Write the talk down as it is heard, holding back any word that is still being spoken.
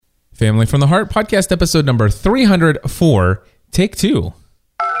Family from the Heart podcast episode number 304, take 2.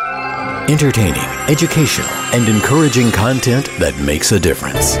 Entertaining, educational, and encouraging content that makes a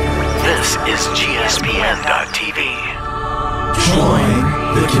difference. This is GSPN.TV.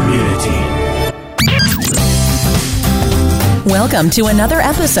 Join the community. Welcome to another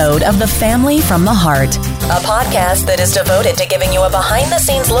episode of The Family from the Heart, a podcast that is devoted to giving you a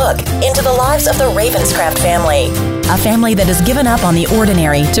behind-the-scenes look into the lives of the Ravenscraft family, a family that has given up on the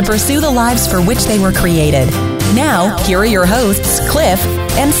ordinary to pursue the lives for which they were created. Now, here are your hosts, Cliff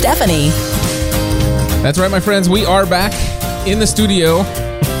and Stephanie. That's right, my friends. We are back in the studio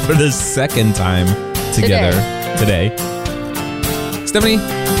for the second time together today. Stephanie.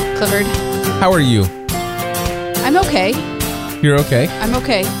 Clifford. How are you? I'm okay. You're okay? I'm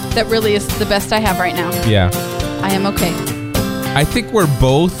okay. That really is the best I have right now. Yeah. I am okay. I think we're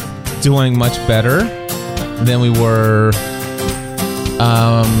both doing much better than we were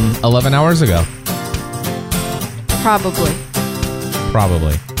 11 hours ago. Probably.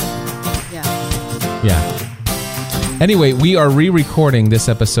 Yeah. Anyway, we are re-recording this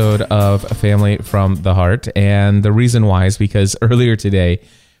episode of Family from the Heart, and the reason why is because earlier today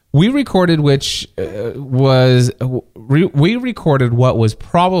we recorded we recorded what was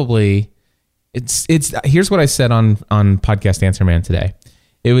probably it's here's what I said on Podcast Answer Man today.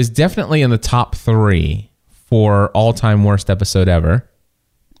 It was definitely in the top 3 for all-time worst episode ever.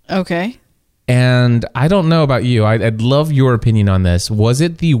 Okay. And I don't know about you. I'd love your opinion on this. Was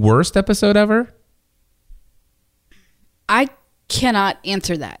it the worst episode ever? I cannot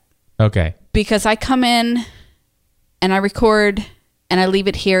answer that. Okay. Because I come in and I record and I leave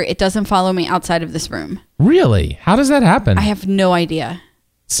it here. It doesn't follow me outside of this room. Really? How does that happen? I have no idea.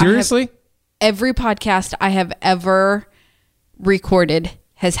 Seriously? Every podcast I have ever recorded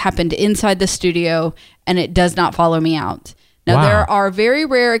has happened inside the studio and it does not follow me out. Now, Wow. There are very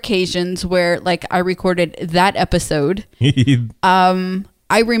rare occasions where, like, I recorded that episode. I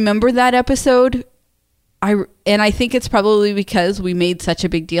remember that episode. And I think it's probably because we made such a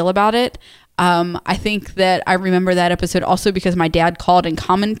big deal about it. I think that I remember that episode also because my dad called and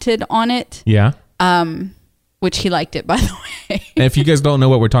commented on it. Yeah. Which he liked it, by the way. And if you guys don't know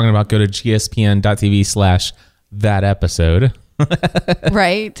what we're talking about, go to gspn.tv/that episode.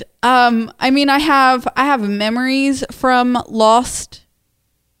 Right. I mean, I have memories from Lost.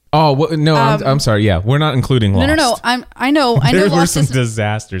 Oh, well, no, I'm sorry. Yeah, we're not including Lost. No. I know. There were Lost some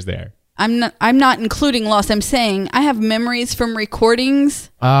disasters there. I'm not including Lost. I'm saying I have memories from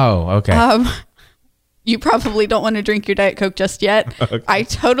recordings. Oh, okay. You probably don't want to drink your Diet Coke just yet. Okay. I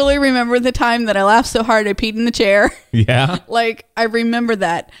totally remember the time that I laughed so hard I peed in the chair. Yeah. Like, I remember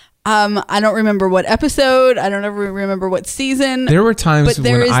that. I don't remember what episode. I don't ever remember what season. There were times but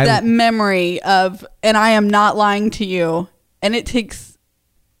there when is that memory of, and I am not lying to you. And it takes,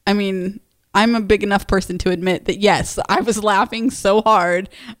 I mean, I'm a big enough person to admit that, yes, I was laughing so hard,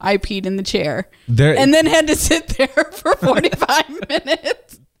 I peed in the chair. And then had to sit there for 45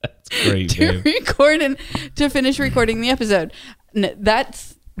 minutes. That's great, to record and to finish recording the episode.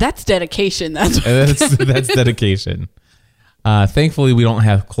 That's dedication. That's dedication. Thankfully, we don't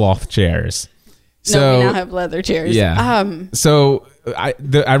have cloth chairs. No, we now have leather chairs. Yeah. So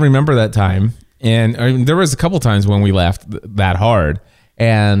I remember that time, and I mean, there was a couple times when we laughed that hard.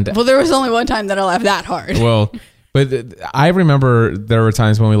 And well, there was only one time that I laughed that hard. Well, but I remember there were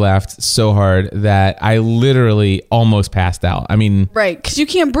times when we laughed so hard that I literally almost passed out. I mean, right, because you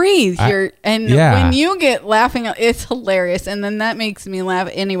can't breathe. When you get laughing, it's hilarious, and then that makes me laugh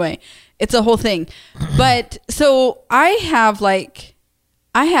anyway. It's a whole thing. But so I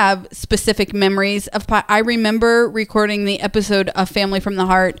have specific memories of. I remember recording the episode of Family from the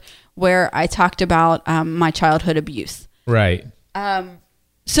Heart where I talked about my childhood abuse. Right.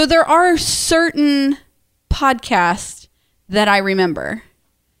 So there are certain podcasts that I remember,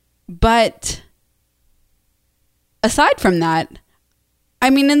 but aside from that,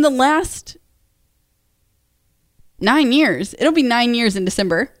 I mean, in the last 9 years, it'll be 9 years in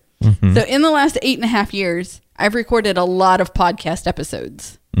December. Mm-hmm. So in the last 8.5 years, I've recorded a lot of podcast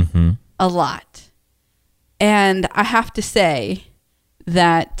episodes, a lot. And I have to say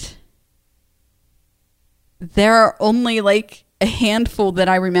that there are only like a handful that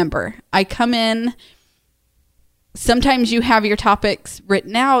I remember. I come in, sometimes you have your topics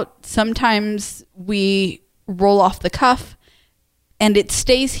written out, sometimes we roll off the cuff, and it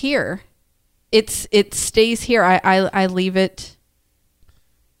stays here. It stays here. I leave it.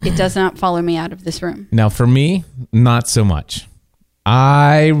 It does not follow me out of this room. Now, for me, not so much.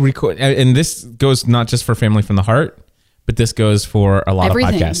 I record, and this goes not just for Family from the Heart, but this goes for a lot of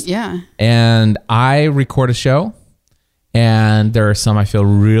podcasts. Yeah. And I record a show, And there are some I feel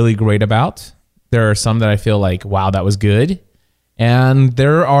really great about. There are some that I feel like, wow, that was good. And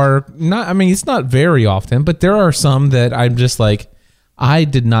there are not, I mean, it's not very often, but there are some that I'm just like, I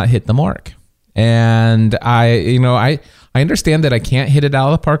did not hit the mark. And I understand that I can't hit it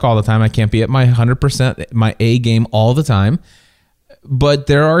out of the park all the time. I can't be at my 100%, my A game all the time. But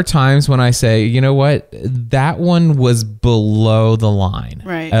there are times when I say, you know what, that one was below the line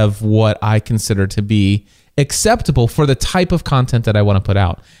of what I consider to be acceptable for the type of content that I want to put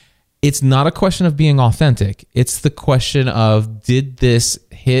out. It's not a question of being authentic. It's the question of, did this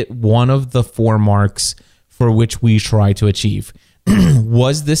hit one of the 4 marks for which we try to achieve?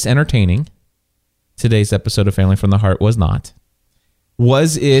 Was this entertaining? Today's episode of Family from the Heart was not.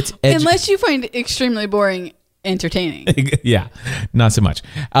 Was it... Unless you find it extremely boring, entertaining. Yeah, not so much.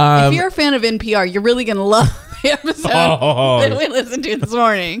 If you're a fan of NPR, you're really going to love the episode that we listened to this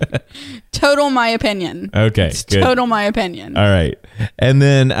morning. Total my opinion. Okay, it's good. Total my opinion. All right. And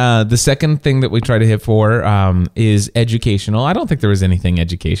then the second thing that we try to hit for is educational. I don't think there was anything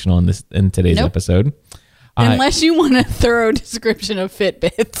educational in today's episode. Unless you want a thorough description of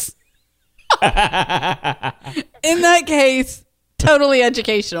Fitbits. In that case, totally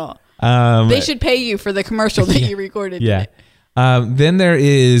educational. They should pay you for the commercial that you recorded. Yeah. Then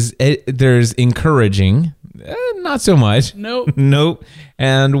there's encouraging. Not so much. Nope.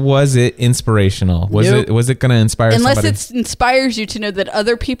 And was it inspirational? Was it going to inspire Unless somebody? it inspires you to know that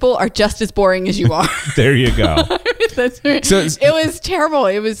other people are just as boring as you are. There you go. So it was terrible.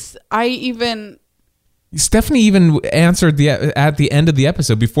 Stephanie even answered at the end of the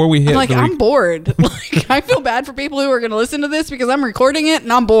episode before we hit. I'm bored. Like, I feel bad for people who are going to listen to this because I'm recording it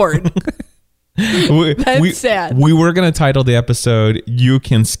and I'm bored. That's sad. We were going to title the episode "You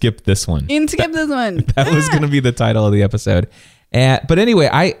Can Skip This One." That was going to be the title of the episode. But anyway,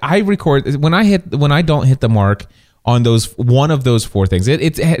 I record when I don't hit the mark on one of those 4 things.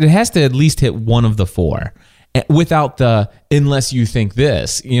 It has to at least hit one of the 4. Without the unless you think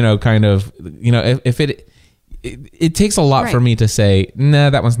this, if it takes a lot for me to say, nah,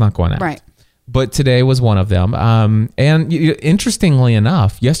 that one's not going out. Right. But today was one of them. And interestingly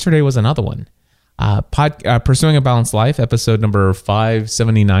enough, yesterday was another one. Pursuing a Balanced Life, episode number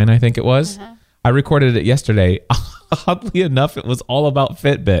 579, I think it was. Uh-huh. I recorded it yesterday. Oddly enough, it was all about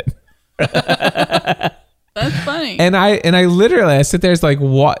Fitbit. That's funny. And I literally sit there, it's like,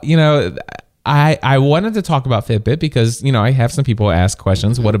 what, I wanted to talk about Fitbit because, I have some people ask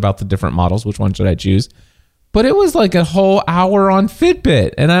questions. What about the different models? Which one should I choose? But it was like a whole hour on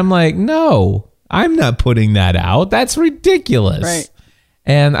Fitbit. And I'm like, no, I'm not putting that out. That's ridiculous. Right.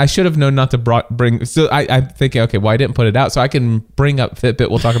 And I should have known not to bring. So I'm thinking, okay, well, I didn't put it out. So I can bring up Fitbit.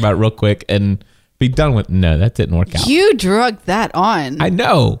 We'll talk about it real quick and be done with. No, that didn't work out. You drugged that on. I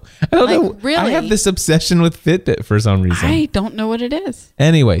know. I don't know. Really? I have this obsession with Fitbit for some reason. I don't know what it is.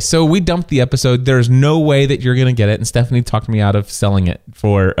 Anyway, so we dumped the episode. There's no way that you're going to get it. And Stephanie talked me out of selling it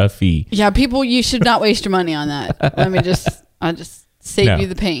for a fee. Yeah, people, you should not waste your money on that. I'll just save you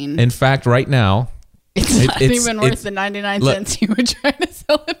the pain. In fact, right now, it's not even worth the 99 cents you were trying to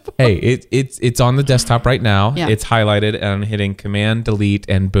sell it for. Hey, it's on the desktop right now. Yeah. It's highlighted and I'm hitting Command, Delete,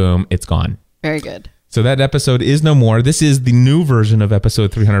 and boom, it's gone. Very good. So that episode is no more. This is the new version of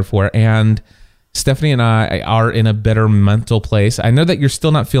episode 304. And Stephanie and I are in a better mental place. I know that you're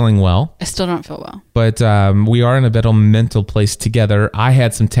still not feeling well. I still don't feel well. But we are in a better mental place together. I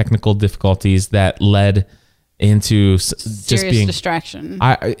had some technical difficulties that led into just being distraction.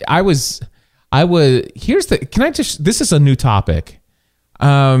 I was this is a new topic.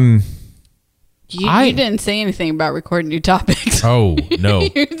 You didn't say anything about recording new topics. Oh, no.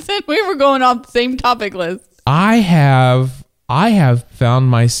 You said we were going off the same topic list. I have found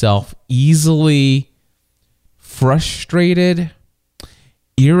myself easily frustrated,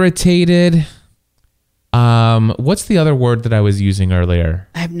 irritated. What's the other word that I was using earlier?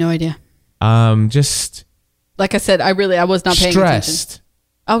 I have no idea. Just like I said, I was not paying stressed. attention.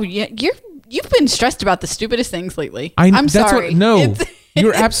 Oh yeah, you've been stressed about the stupidest things lately. I'm sorry.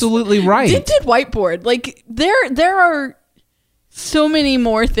 You're absolutely right. Dented whiteboard. Like there are so many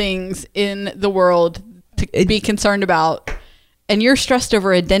more things in the world to be concerned about, and you're stressed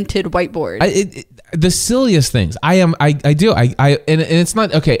over a dented whiteboard. The silliest things. And it's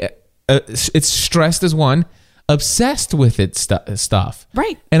not okay. It's stressed as one, obsessed with it stuff.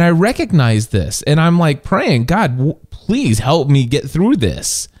 Right. And I recognize this, and I'm like praying, God, please help me get through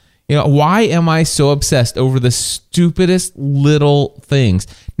this. Why am I so obsessed over the stupidest little things?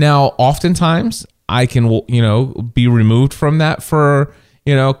 Now, oftentimes I can, be removed from that for,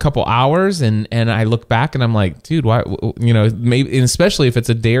 a couple hours. And I look back and I'm like, dude, why, maybe, and especially if it's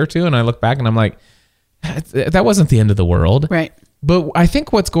a day or two and I look back and I'm like, that wasn't the end of the world. Right. But I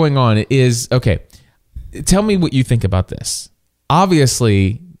think what's going on is, okay, tell me what you think about this.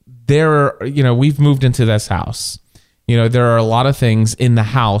 Obviously, we've moved into this house. There are a lot of things in the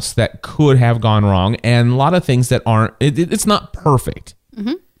house that could have gone wrong, and a lot of things that aren't. It's not perfect,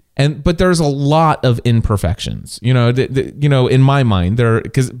 but there's a lot of imperfections. In my mind,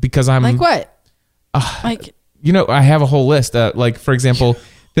 because I'm like what? I have a whole list. Like for example,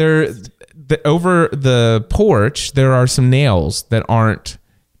 over the porch there are some nails that aren't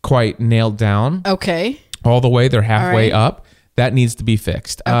quite nailed down. Okay. All the way, they're halfway All right. up. That needs to be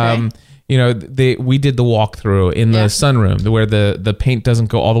fixed. Okay. We did the walkthrough in the sunroom where the paint doesn't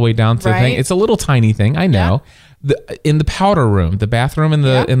go all the way down to the thing. It's a little tiny thing, I know. In the powder room, the bathroom in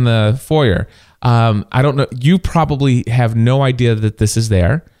the foyer, I don't know. You probably have no idea that this is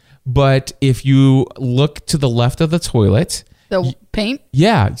there, but if you look to the left of the toilet, the paint.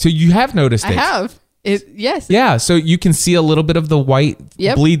 Yeah, so you have noticed it. I have. Yes. Yeah, so you can see a little bit of the white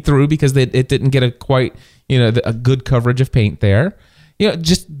bleed through because it didn't get a good coverage of paint there.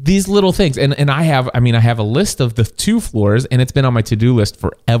 Just these little things. And I have a list of the 2 floors, and it's been on my to-do list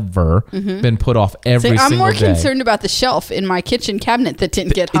forever, been put off every single day. I'm more concerned about the shelf in my kitchen cabinet that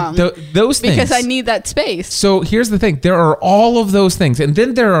didn't get hung. Those things. Because I need that space. So here's the thing. There are all of those things. And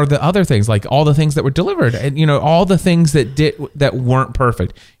then there are the other things, like all the things that were delivered and, all the things that weren't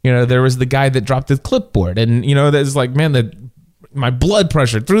perfect. There was the guy that dropped his clipboard and, that's like, man, my blood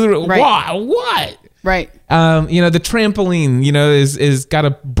pressure through the roof. Right. What? Right. The trampoline, is got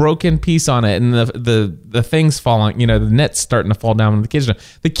a broken piece on it, and the thing's falling. The net's starting to fall down in the kitchen.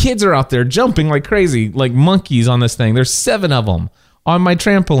 The kids are out there jumping like crazy, like monkeys on this thing. There's 7 of them on my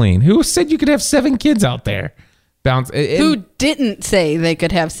trampoline. Who said you could have 7 kids out there? Who didn't say they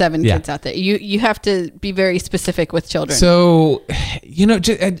could have 7 kids out there? You have to be very specific with children. So,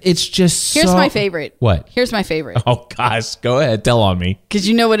 it's just. Here's my favorite. What? Here's my favorite. Oh gosh, go ahead, tell on me. Because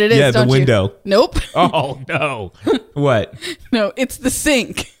you know what it is. Yeah, don't the window. You? Nope. Oh no. What? No, it's the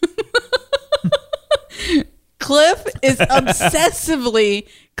sink. Cliff is obsessively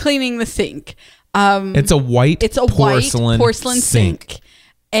cleaning the sink. It's a white porcelain sink.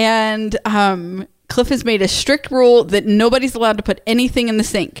 And Cliff has made a strict rule that nobody's allowed to put anything in the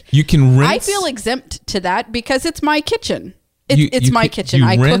sink. You can rinse. I feel exempt to that because it's my kitchen. It's my kitchen.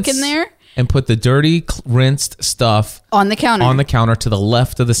 I cook in there. And put the dirty, rinsed stuff on the counter to the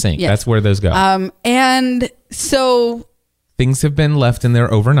left of the sink. Yes. That's where those go. And so things have been left in there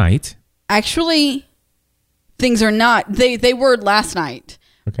overnight. Actually, things are not. They were last night.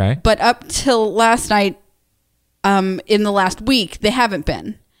 Okay. But up till last night, in the last week, they haven't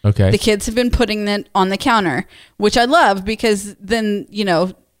been. Okay. The kids have been putting it on the counter, which I love because then,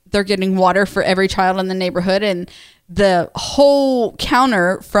 they're getting water for every child in the neighborhood, and the whole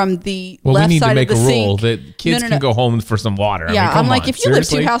counter from the left side of the sink. We need to make a rule that kids can go home for some water. Yeah, I'm like, if you live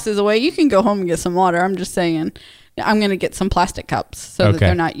 2 houses away, you can go home and get some water. I'm just saying, I'm going to get some plastic cups so that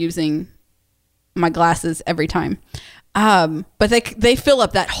they're not using my glasses every time. But they fill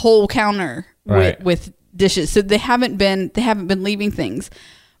up that whole counter with dishes, so they haven't been leaving things.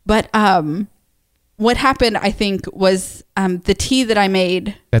 But what happened, I think, was the tea that I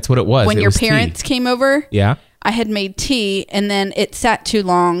made. That's what it was. When your parents came over. Yeah. I had made tea, and then it sat too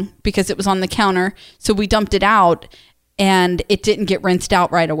long because it was on the counter. So we dumped it out, and it didn't get rinsed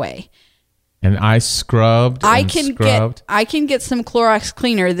out right away. And I scrubbed. I can get some Clorox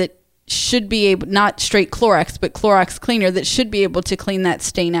cleaner that should be able, not straight Clorox, but Clorox cleaner that should be able to clean that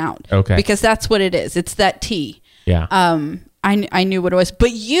stain out. Okay. Because that's what it is. It's that tea. Yeah. I knew what it was,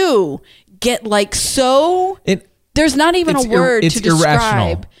 but you get like there's not even a word to describe.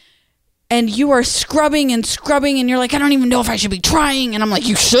 Irrational. And you are scrubbing and you're like, I don't even know if I should be trying. And I'm like,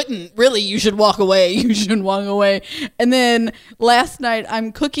 you shouldn't. Really, you should walk away. You should walk away. And then last night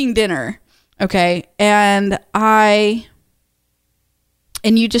I'm cooking dinner. Okay. And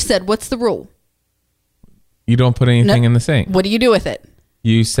you just said, what's the rule? You don't put anything in the sink. What do you do with it?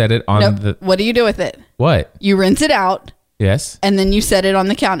 You set it on the... What do you do with it? What? You rinse it out. Yes. And then you set it on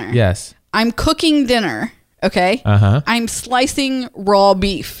the counter. Yes. I'm cooking dinner. Okay. Uh-huh. I'm slicing raw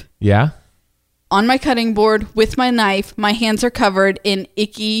beef. Yeah. On my cutting board with my knife. My hands are covered in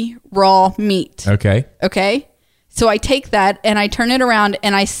icky raw meat. Okay. Okay. So I take that and I turn it around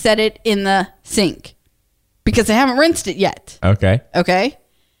and I set it in the sink because I haven't rinsed it yet. Okay. Okay.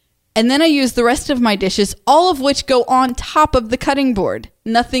 And then I use the rest of my dishes, all of which go on top of the cutting board.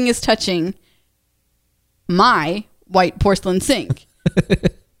 Nothing is touching my white porcelain sink.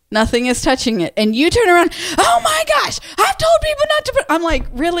 Nothing is touching it. And you turn around, oh my gosh, I've told people not to put... I'm like,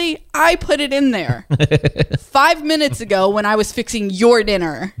 really? I put it in there 5 minutes ago when I was fixing your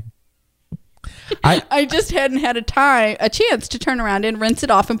dinner. I just hadn't had a chance to turn around and rinse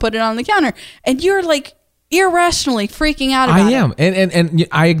it off and put it on the counter. And you're like irrationally freaking out about it. I am. And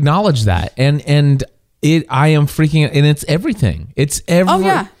I acknowledge that. I am freaking out. And it's everything. It's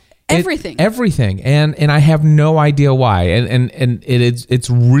everything. Everything. And I have no idea why. And it's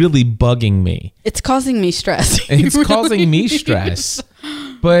really bugging me. It's causing me stress. It's causing me stress.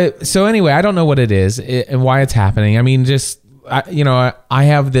 But so anyway, I don't know what it is and why it's happening. I mean, I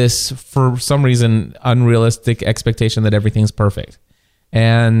have this, for some reason, unrealistic expectation that everything's perfect.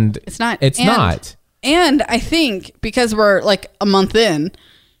 And it's not. It's not. And I think because we're like a month in,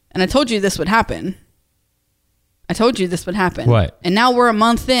 and I told you this would happen. What? And now we're a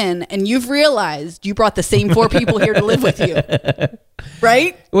month in, and you've realized you brought the same 4 people here to live with you.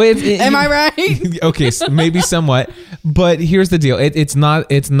 Right? Well, Am I right? Okay, so maybe somewhat. But here's the deal. It's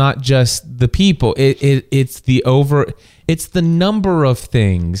not just the people. It's the number of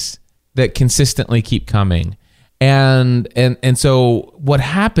things that consistently keep coming. And so what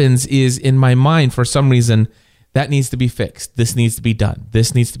happens is, in my mind, for some reason, that needs to be fixed. This needs to be done.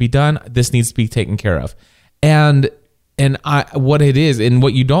 This needs to be done. This needs to be taken care of. And what it is, and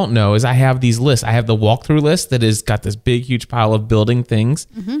what you don't know, is I have these lists. I have the walkthrough list that has got this big, huge pile of building things.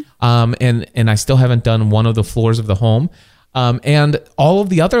 And I still haven't done one of the floors of the home. And all of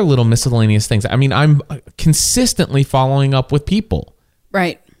the other little miscellaneous things. I mean, I'm consistently following up with people.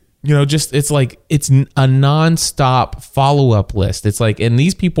 Right. It's like, it's a nonstop follow-up list. It's like, and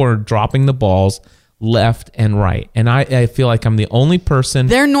these people are dropping the balls left and right. And I feel like I'm the only person.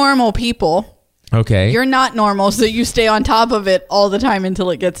 They're normal people. Okay. You're not normal, so you stay on top of it all the time until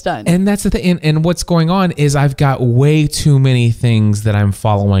it gets done. And that's the thing. And what's going on is I've got way too many things that I'm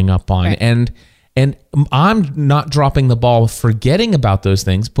following up on. Right. And I'm not dropping the ball forgetting about those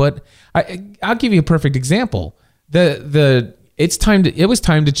things, but I'll give you a perfect example. It was time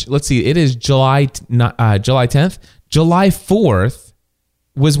to, let's see, it is July 10th. July 4th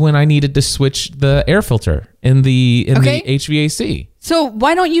was when I needed to switch the air filter in the HVAC. So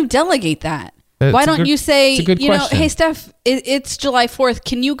why don't you delegate that? Why don't you say, hey, Steph, it's July 4th.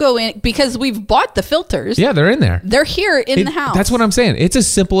 Can you go in? Because we've bought the filters. Yeah, they're in there. They're here in the house. That's what I'm saying. It's as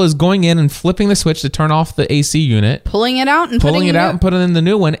simple as going in and flipping the switch to turn off the AC unit, pulling it out and putting in the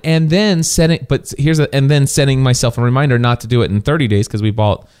new one, and then setting myself a reminder not to do it in 30 days because we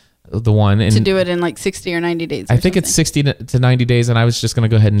bought the one. And to do it in like 60 or 90 days. I think it's 60 to 90 days, and I was just going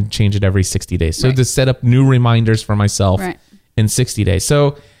to go ahead and change it every 60 days. So to set up new reminders for myself in 60 days.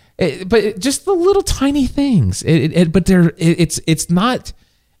 So... but just the little tiny things. It's not.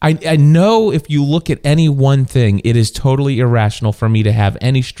 I know if you look at any one thing, it is totally irrational for me to have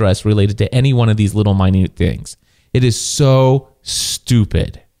any stress related to any one of these little minute things. It is so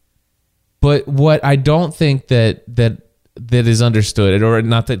stupid. But what I don't think that is understood, or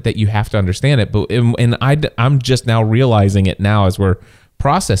not that you have to understand it, but I'm just now realizing it now as we're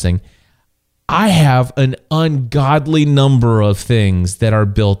processing. I have an ungodly number of things that are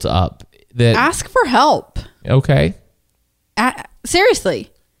built up. That ask for help. Okay. Seriously.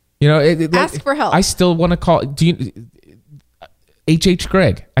 Ask for help. I still want to call. H.H.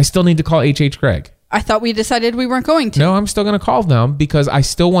 Gregg. I still need to call H.H. Gregg. I thought we decided we weren't going to. No, I'm still going to call them because I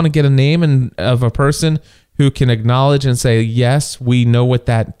still want to get a name of a person who can acknowledge and say, yes, we know what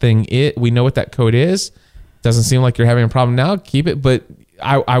that thing is. We know what that code is. Doesn't seem like you're having a problem now. Keep it, but.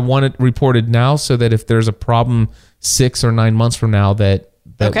 I want it reported now so that if there's a problem 6 or 9 months from now that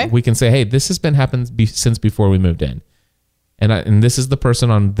we can say, hey, this has been happening since before we moved in. And this is the person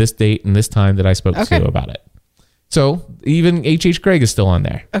on this date and this time that I spoke to about it. So even H.H. Gregg is still on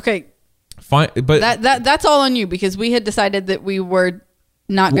there. Okay. Fine. But that's all on you because we had decided that we were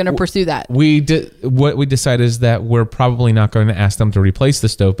not going to pursue that. What we decided is that we're probably not going to ask them to replace the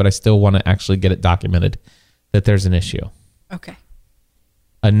stove, but I still want to actually get it documented that there's an issue. Okay.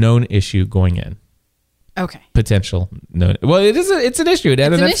 A known issue going in. Okay. Potential known. Well, it's an issue. It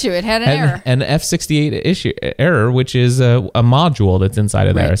had an issue. It had an error. An F68 error, which is a module that's inside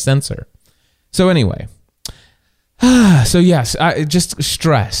of there, a sensor. So anyway, so yes, I just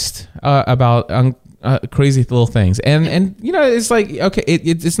stressed about crazy little things, and it's like okay,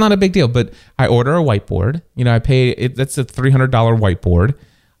 it's not a big deal, but I order a whiteboard. I pay it. That's a $300 whiteboard.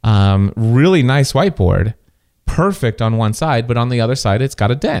 Really nice whiteboard. Perfect on one side, but on the other side, it's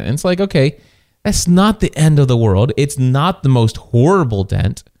got a dent. And it's like, okay, that's not the end of the world. It's not the most horrible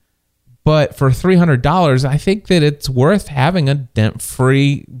dent, but for $300, I think that it's worth having a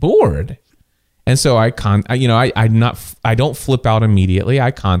dent-free board. And so I don't flip out immediately.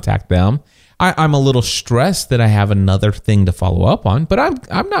 I contact them. I'm a little stressed that I have another thing to follow up on, but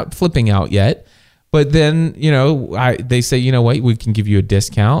I'm not flipping out yet. But then, they say, you know what, we can give you a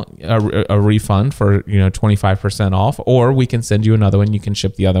discount, a refund for, 25% off, or we can send you another one. You can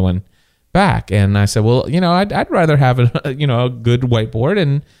ship the other one back. And I said, well, I'd rather have a good whiteboard,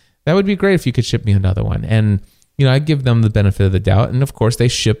 and that would be great if you could ship me another one. And, I give them the benefit of the doubt. And of course they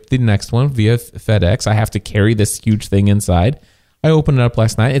ship the next one via FedEx. I have to carry this huge thing inside. I opened it up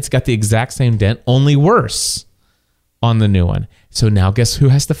last night. It's got the exact same dent, only worse on the new one. So now guess who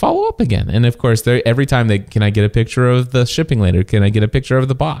has to follow up again? And of course, every time can I get a picture of the shipping later? Can I get a picture of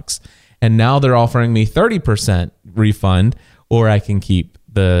the box? And now they're offering me 30% refund, or I can keep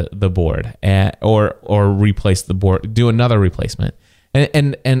the board or replace the board, do another replacement.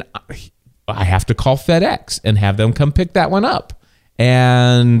 And I have to call FedEx and have them come pick that one up.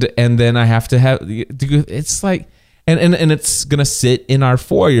 And then I have to it's like, and it's going to sit in our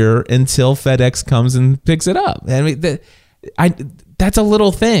foyer until FedEx comes and picks it up. I mean, that's a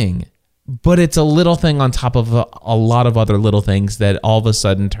little thing, but it's a little thing on top of a lot of other little things that all of a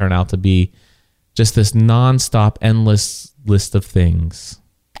sudden turn out to be just this nonstop, endless list of things.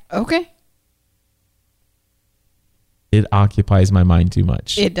 Okay. It occupies my mind too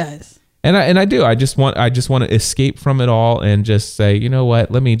much. It does. And I do. I just want to escape from it all and just say, you know what?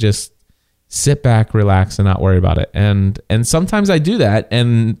 Let me just sit back, relax, and not worry about it. And sometimes I do that,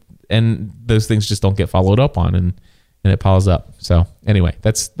 and those things just don't get followed up on, and it piles up. So anyway,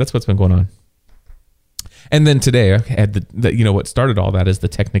 that's what's been going on. And then today, I had what started all that is the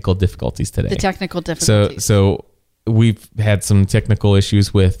technical difficulties today. The technical difficulties. So we've had some technical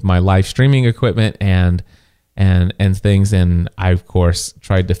issues with my live streaming equipment and things, and I of course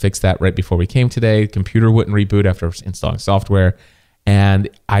tried to fix that right before we came today. Computer wouldn't reboot after installing software, and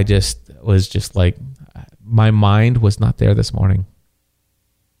I was just like, my mind was not there this morning.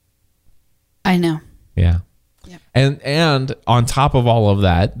 I know. Yeah. Yep. And on top of all of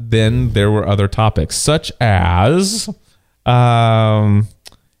that, then there were other topics such as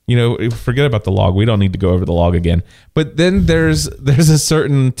forget about the log. We don't need to go over the log again. But then there's a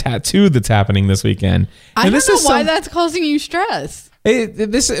certain tattoo that's happening this weekend. I don't know why that's causing you stress.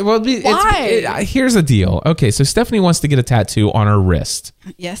 Why? Here's the deal. Okay, so Stephanie wants to get a tattoo on her wrist.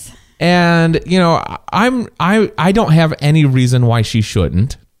 Yes. And I don't have any reason why she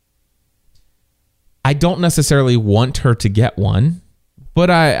shouldn't. I don't necessarily want her to get one,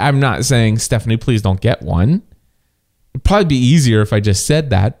 but I'm not saying, Stephanie, please don't get one. It'd probably be easier if I just said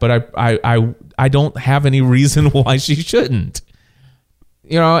that, but I don't have any reason why she shouldn't.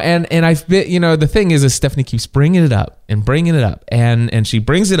 And I've been, the thing is Stephanie keeps bringing it up, and she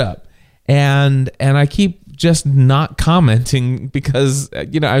brings it up, and I keep just not commenting because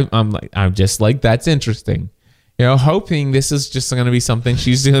I'm just like, that's interesting. Hoping this is just going to be something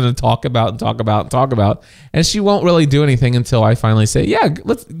she's going to talk about, and she won't really do anything until I finally say, yeah,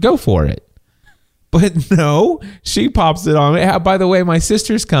 let's go for it. But no, she pops it on. By the way, my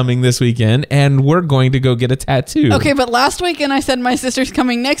sister's coming this weekend, and we're going to go get a tattoo. Okay, but last weekend I said my sister's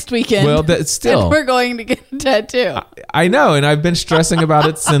coming next weekend. Well, that's still. And we're going to get a tattoo. I know, and I've been stressing about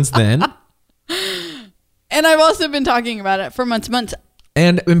it since then. And I've also been talking about it for months.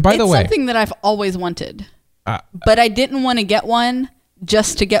 And by the way, it's something that I've always wanted. But I didn't want to get one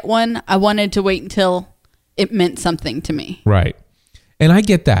just to get one. I wanted to wait until it meant something to me. Right. And I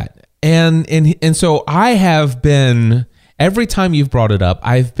get that. And so I have been, every time you've brought it up,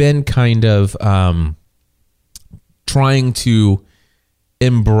 I've been kind of trying to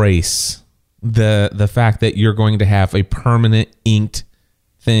embrace the fact that you're going to have a permanent inked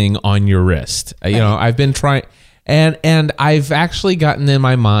thing on your wrist. Right. I've been trying, and I've actually gotten in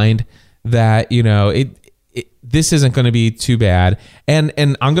my mind that, this isn't going to be too bad. And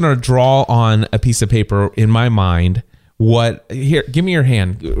I'm going to draw on a piece of paper in my mind. Here, give me your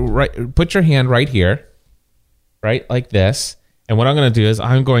hand. Right, put your hand right here, right, like this. And what I'm going to do is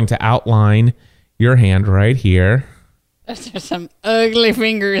I'm going to outline your hand right here. Those are some ugly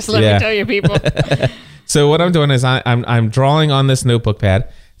fingers, let me tell you, people. So what I'm doing is I'm drawing on this notebook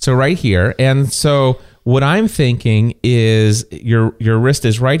pad. So right here, and so what I'm thinking is your wrist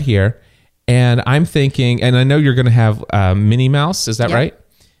is right here, and I'm thinking, and I know you're going to have Minnie Mouse, is that right?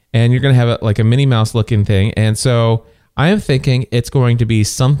 And you're going to have like a Minnie Mouse looking thing, and so I am thinking it's going to be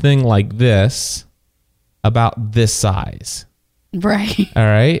something like this, about this size. Right. All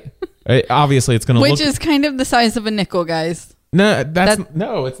right. Obviously, it's going to look... Which is kind of the size of a nickel, guys. No,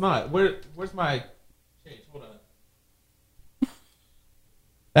 no, it's not. Where's my change? Hold on.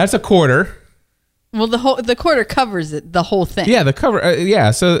 That's a quarter. Well, the quarter covers it, the whole thing. Yeah, the cover.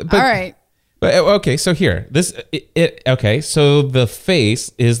 Yeah. So, but, all right. But okay, so here, okay, so the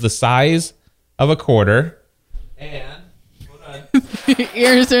face is the size of a quarter, and hold on. The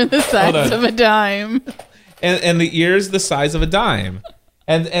ears are the size of a dime. And the ears the size of a dime.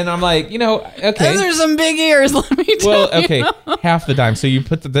 And I'm like, okay. Those are some big ears, let me tell you. Well, okay, half the dime. So you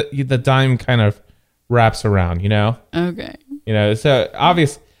put the dime kind of wraps around, Okay. So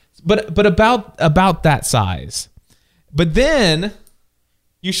obvious, but about that size. But then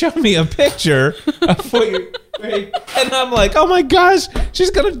you showed me a picture of what you, and I'm like, oh my gosh,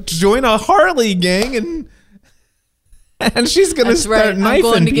 she's gonna join a Harley gang and she's gonna start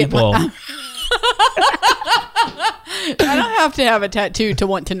knifing people. I don't have to have a tattoo to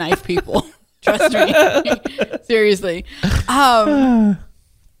want to knife people. Trust me. Seriously.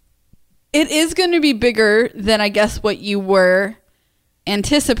 It is going to be bigger than I guess what you were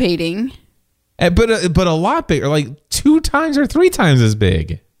anticipating. But a lot bigger, like 2 times or 3 times as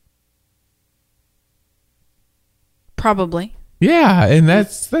big. Probably. Yeah, and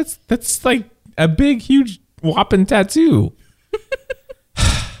that's like a big, huge, whopping tattoo.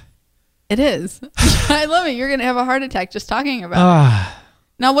 It is. I love it. You're going to have a heart attack just talking about it.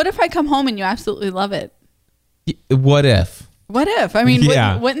 Now, what if I come home and you absolutely love it? What if? What if? I mean,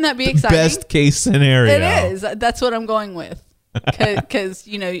 wouldn't that be exciting? Best case scenario. It is. That's what I'm going with. Because,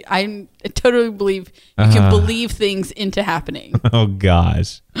 I totally believe you can believe things into happening. Oh,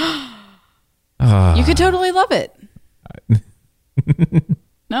 gosh. You could totally love it.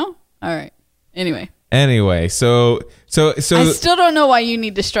 No? All right. Anyway, so I still don't know why you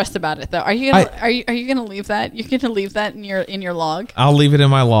need to stress about it though. Are you gonna leave that? You're gonna leave that in your log? I'll leave it in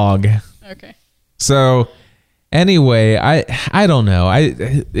my log. Okay. So anyway, I don't know.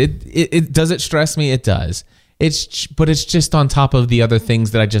 It does it stress me? It does. But it's just on top of the other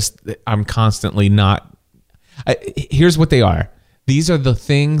things that I'm constantly not. Here's what they are. These are the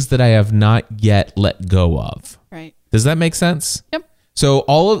things that I have not yet let go of. Right. Does that make sense? Yep.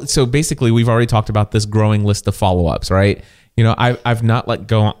 So basically we've already talked about this growing list of follow-ups, right? I've not let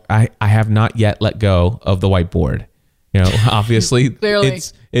go. I have not yet let go of the whiteboard. Obviously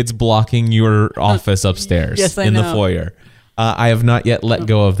it's blocking your office upstairs in the foyer. I have not yet let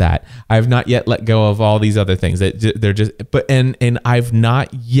go of that. I have not yet let go of all these other things that they're just, and I've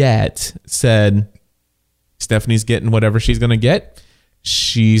not yet said Stephanie's getting whatever she's going to get.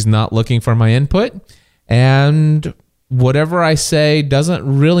 She's not looking for my input, and whatever I say doesn't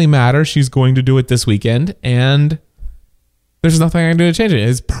really matter. She's going to do it this weekend, and there's nothing I can do to change it.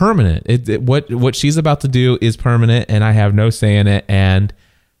 It's permanent. What she's about to do is permanent, and I have no say in it, and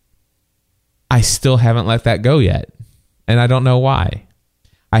I still haven't let that go yet, and I don't know why.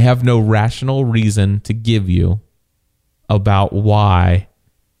 I have no rational reason to give you about why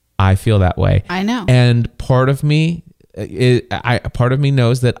I feel that way. I know. And part of me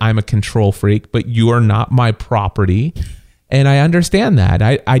knows that I'm a control freak, but you are not my property. And I understand that.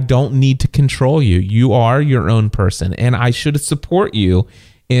 I don't need to control you. You are your own person, and I should support you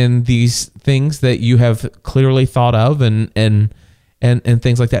in these things that you have clearly thought of and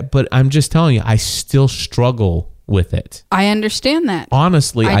things like that. But I'm just telling you, I still struggle with it. I understand that.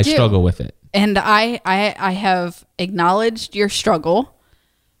 Honestly, I struggle with it. And I have acknowledged your struggle.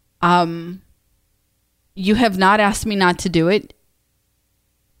 You have not asked me not to do it.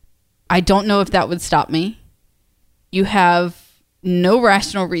 I don't know if that would stop me. You have no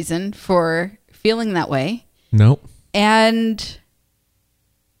rational reason for feeling that way. Nope. And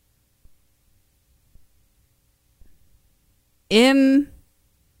in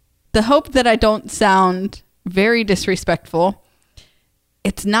the hope that I don't sound very disrespectful,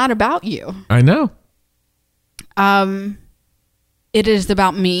 it's not about you. I know. It is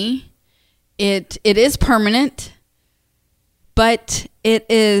about me. It is permanent, but it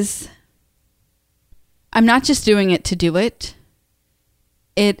is, I'm not just doing it to do it.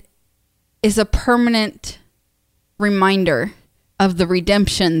 It is a permanent reminder of the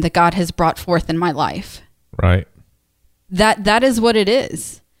redemption that God has brought forth in my life. Right. That is what it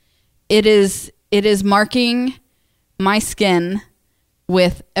is. It is marking my skin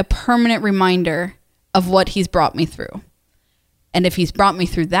with a permanent reminder of what he's brought me through. And if he's brought me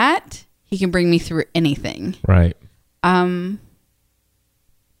through that, he can bring me through anything. Right.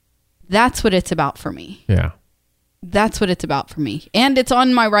 That's what it's about for me. Yeah. That's what it's about for me. And it's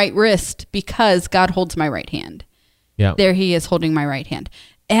on my right wrist because God holds my right hand. Yeah. There he is holding my right hand.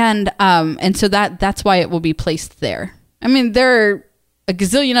 And so that's why it will be placed there. I mean, there are a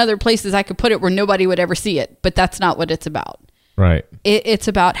gazillion other places I could put it where nobody would ever see it, but that's not what it's about. Right. It's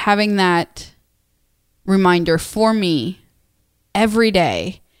about having that reminder for me every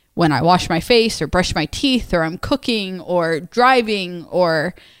day when I wash my face or brush my teeth or I'm cooking or driving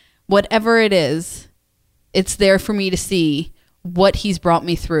or whatever it is. It's there for me to see what he's brought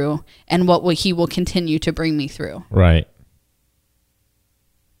me through and what he will continue to bring me through. Right.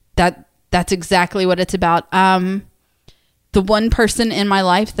 that's exactly what it's about. The one person in my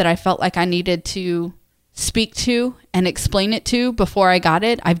life that I felt like I needed to speak to and explain it to before I got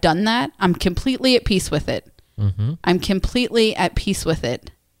it, I've done that. I'm completely at peace with it. Mm-hmm. I'm completely at peace with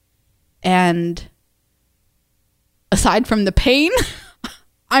it. And aside from the pain,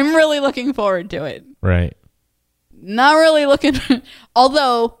 I'm really looking forward to it. Right. Not really looking,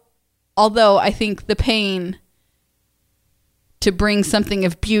 although I think the pain to bring something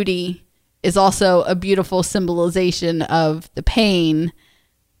of beauty is also a beautiful symbolization of the pain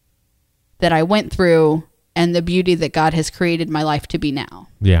that I went through and the beauty that God has created my life to be now.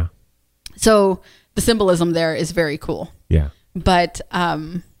 Yeah. So the symbolism there is very cool. Yeah. But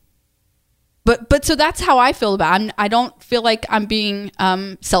so that's how I feel about it. I don't feel like I'm being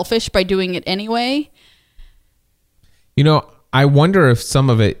selfish by doing it anyway. You know, I wonder if some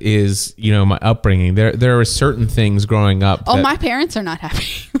of it is, you know, my upbringing. There are certain things growing up. Oh, my parents are not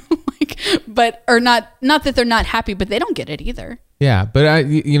happy. Not that they're not happy, but they don't get it either. Yeah, but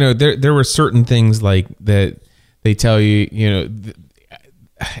there were certain things like that they tell you, you know,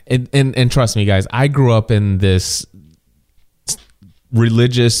 and trust me, guys, I grew up in this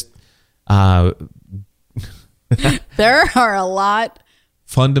religious. There are a lot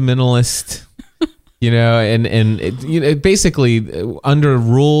fundamentalist. You know, and basically under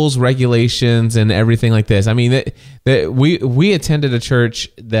rules, regulations, and everything like this. I mean, we attended a church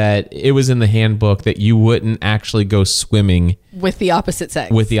that it was in the handbook that you wouldn't actually go swimming with the opposite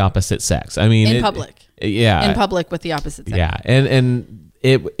sex. I mean, in public. Yeah, in public with the opposite sex. Yeah, and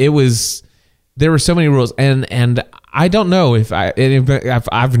it was, there were so many rules, and I don't know if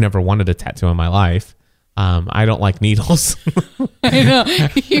I've never wanted a tattoo in my life. I don't like needles. I know.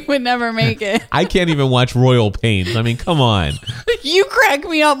 You would never make it. I can't even watch Royal Pains. I mean, come on. You crack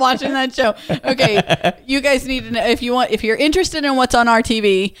me up watching that show. Okay, you guys need to know if you're interested in what's on our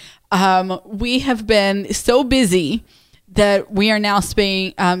TV. We have been so busy that we are now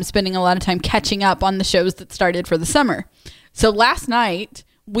spending a lot of time catching up on the shows that started for the summer. So last night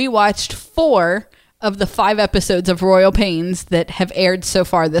we watched 4 of the 5 episodes of Royal Pains that have aired so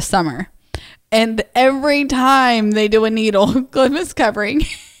far this summer. And every time they do a needle, Cliff is covering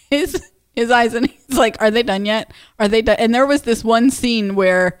his eyes and he's like, are they done yet? Are they done? And there was this one scene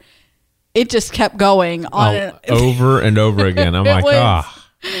where it just kept going on over and over again. I'm like,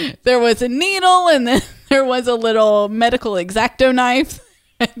 There was a needle and then there was a little medical X-Acto knife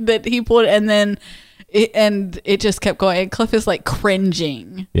that he pulled and it just kept going. And Cliff is like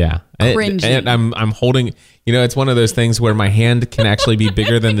cringing. Yeah. And I'm holding, you know, it's one of those things where my hand can actually be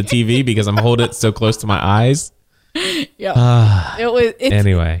bigger than the TV because I'm holding it so close to my eyes. Yeah.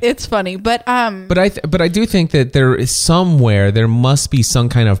 Anyway, it's funny, but I do think that there must be some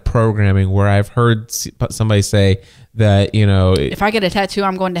kind of programming where I've heard somebody say that, you know, if I get a tattoo,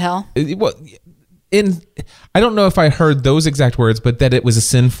 I'm going to hell. Well, I don't know if I heard those exact words, but that it was a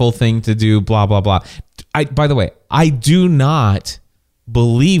sinful thing to do, blah, blah, blah. By the way, I do not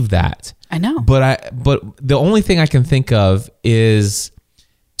believe that. I know. But the only thing I can think of is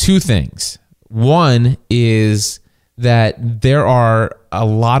 2 things. One is that there are a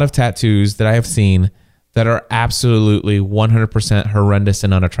lot of tattoos that I have seen that are absolutely 100% horrendous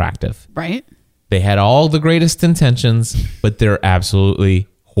and unattractive. Right. They had all the greatest intentions, but they're absolutely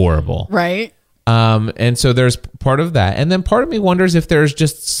horrible. Right. And so there's part of that. And then part of me wonders if there's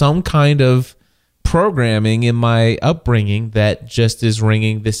just some kind of programming in my upbringing that just is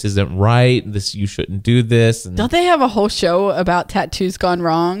ringing, this isn't right, you shouldn't do this. And don't they have a whole show about tattoos gone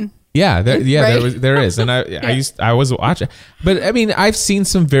wrong? Yeah, right? there is. And I was watching. But I mean, I've seen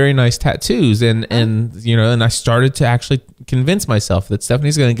some very nice tattoos and you know, and I started to actually convince myself that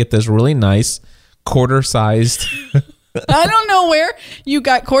Stephanie's going to get this really nice quarter-sized I don't know where you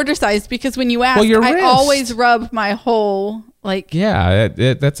got quarter sized because when you ask, I always rub my whole like. Yeah,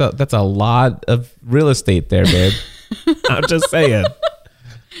 that's a lot of real estate there, babe. I'm just saying.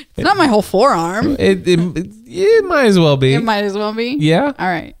 It's not my whole forearm. It might as well be. It might as well be. Yeah. All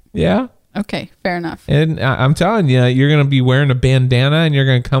right. Yeah. Okay. Fair enough. And I'm telling you, you're gonna be wearing a bandana, and you're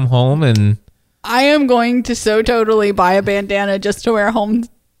gonna come home and. I am going to so totally buy a bandana just to wear home.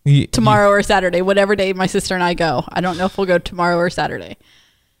 Tomorrow or Saturday, whatever day my sister and I go. I don't know if we'll go tomorrow or Saturday.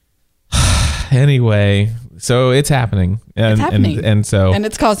 Anyway, so it's happening. And, it's happening. And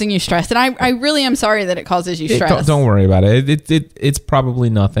it's causing you stress. And I really am sorry that it causes you stress. Don't worry about it. It's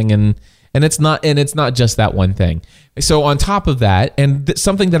probably nothing. And it's not just that one thing. So on top of that, and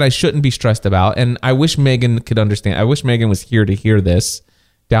something that I shouldn't be stressed about, and I wish Megan could understand. I wish Megan was here to hear this,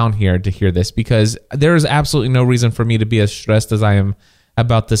 down here to hear this, because there is absolutely no reason for me to be as stressed as I am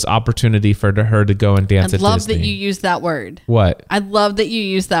about this opportunity for her to go and dance I at love Disney. that you use that word. What? I love that you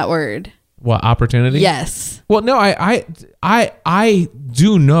use that word. What, opportunity? Yes. Well, no, I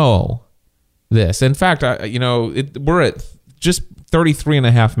do know this. In fact, we're at just 33 and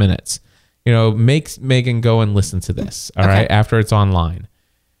a half minutes. Make Megan go and listen to this, all right, after it's online.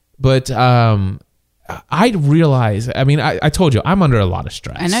 But I realize, I told you, I'm under a lot of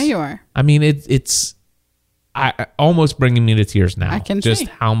stress. I know you are. It's almost bringing me to tears now. I can just see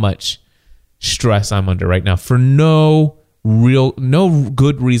how much stress I'm under right now for no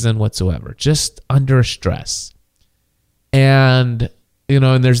good reason whatsoever, just under stress. And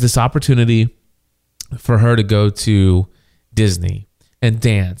and there's this opportunity for her to go to Disney and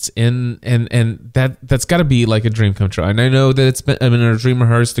dance, and that's got to be like a dream come true. And I know that it's been a dream of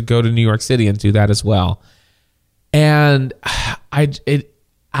hers to go to New York City and do that as well. And I'm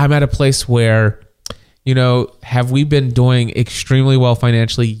at a place where, have we been doing extremely well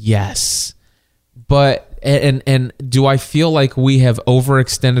financially? Yes. But, and do I feel like we have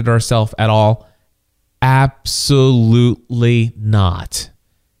overextended ourselves at all? Absolutely not.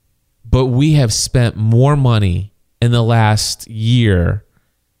 But we have spent more money in the last year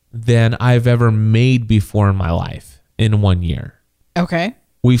than I've ever made before in my life in 1 year. Okay.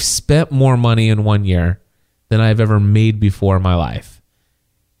 We've spent more money in 1 year than I've ever made before in my life.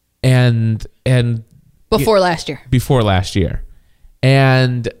 And before last year. Before last year.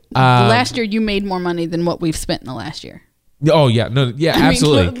 And last year you made more money than what we've spent in the last year. Oh yeah, no, yeah,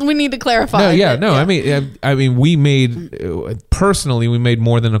 absolutely. We need to clarify. No, yeah, no. Yeah. I mean, we made more than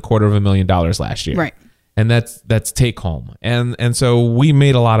 $250,000 last year, right? And that's take home, and so we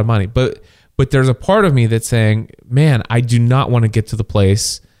made a lot of money. But there's a part of me that's saying, man, I do not want to get to the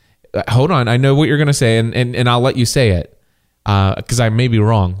place. Hold on, I know what you're gonna say, and I'll let you say it because I may be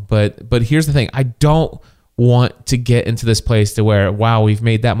wrong. But here's the thing: I don't want to get into this place to where, wow, we've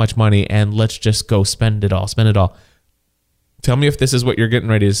made that much money and let's just go spend it all. Tell me if this is what you're getting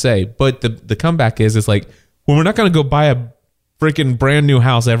ready to say. But the comeback is like, well, we're not going to go buy a freaking brand new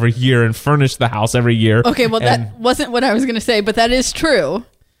house every year and furnish the house every year. Okay, well, that wasn't what I was going to say, but that is true.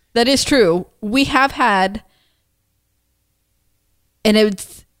 That is true. We have had an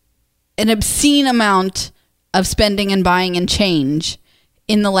obscene amount of spending and buying and change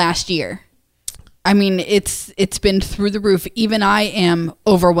in the last year. I mean, it's been through the roof. Even I am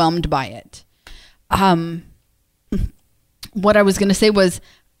overwhelmed by it. What I was going to say was,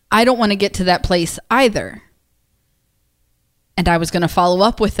 I don't want to get to that place either. And I was going to follow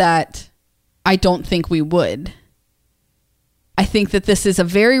up with that. I don't think we would. I think that this is a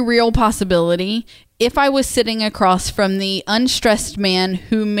very real possibility. If I was sitting across from the unstressed man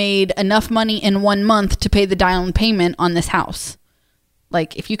who made enough money in 1 month to pay the down payment on this house,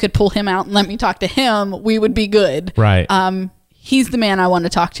 like if you could pull him out and let me talk to him, we would be good. Right. He's the man I want to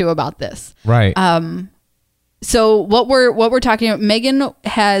talk to about this. Right. So what we're talking about, Megan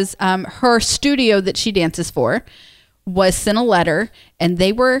has her studio that she dances for was sent a letter, and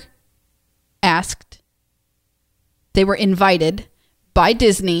they were invited by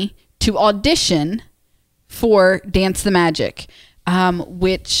Disney to audition for Dance the Magic,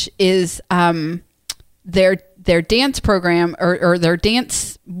 which is their dance program or their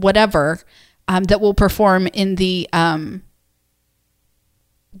dance whatever that will perform in the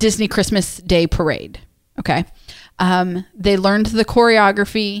Disney Christmas Day Parade. Okay. They learned the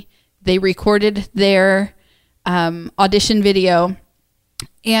choreography. They recorded their audition video,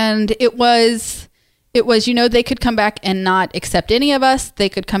 and it was, they could come back and not accept any of us. They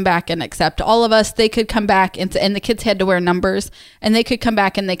could come back and accept all of us. They could come back and the kids had to wear numbers, and they could come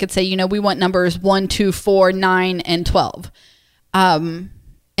back and they could say, we want numbers 1, 2, 4, 9, and 12. And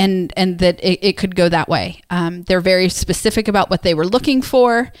that it could go that way. They're very specific about what they were looking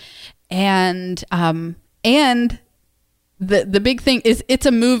for. And the big thing is it's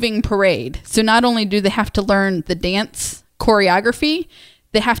a moving parade. So not only do they have to learn the dance choreography,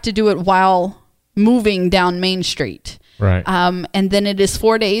 they have to do it while moving down Main Street. Right. And then it is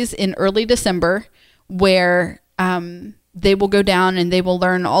 4 days in early December where they will go down and they will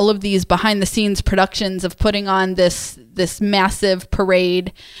learn all of these behind the scenes productions of putting on this massive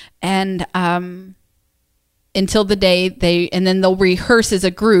parade, and until the day and then they'll rehearse as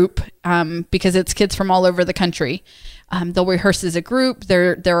a group, because it's kids from all over the country. They'll rehearse as a group.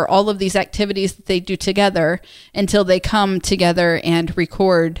 There are all of these activities that they do together until they come together and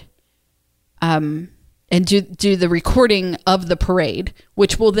record, and do the recording of the parade,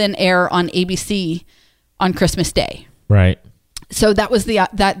 which will then air on ABC on Christmas Day. Right. So that was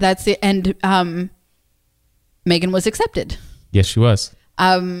that's the end. Megan was accepted. Yes, she was.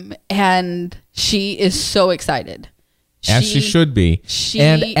 And she is so excited. as she should be,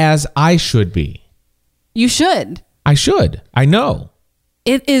 and as I should be. You should. I should. I know.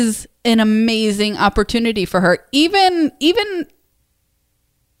 It is an amazing opportunity for her. Even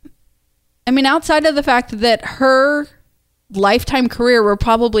I mean, outside of the fact that her lifetime career will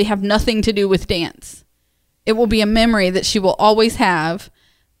probably have nothing to do with dance. It will be a memory that she will always have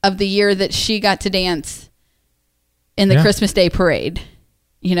of the year that she got to dance in the Christmas Day parade,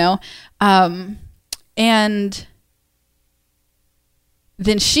 you know? And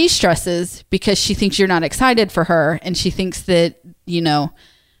then she stresses because she thinks you're not excited for her, and she thinks that, you know,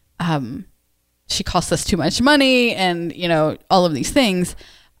 she costs us too much money, and, you know, all of these things.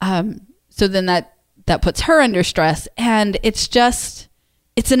 So then that puts her under stress, and it's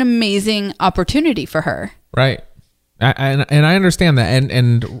an amazing opportunity for her. Right. And I understand that.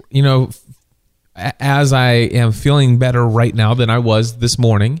 And, you know, as I am feeling better right now than I was this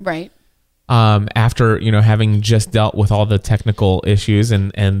morning. Right. After, you know, having just dealt with all the technical issues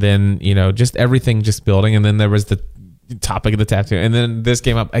and then, you know, just everything just building. And then there was the topic of the tattoo, and then this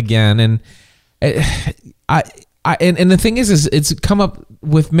came up again. And and the thing is it's come up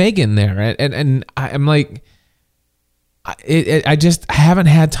with Megan there. And I'm like, I just haven't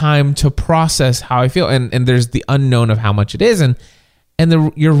had time to process how I feel. And there's the unknown of how much it is. And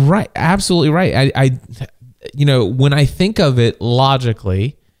you're right. Absolutely right. I you know, when I think of it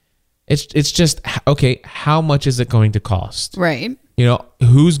logically, it's just, okay, how much is it going to cost? Right. You know,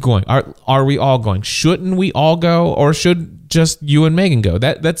 who's going? Are we all going? Shouldn't we all go, or should just you and Megan go?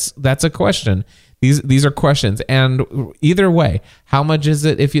 That's a question. These are questions. And either way, how much is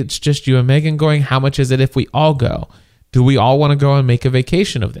it if it's just you and Megan going? How much is it if we all go? Do we all want to go and make a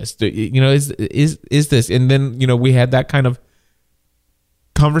vacation of this? You know, is this? And then, you know, we had that kind of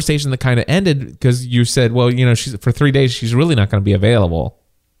conversation that kind of ended because you said, well, you know, she's for 3 days, she's really not going to be available.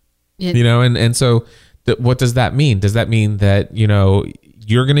 Yeah. You know, and so what does that mean? Does that mean that, you know,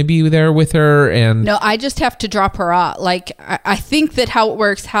 you're going to be there with her? And no, I just have to drop her off. Like, I think that how it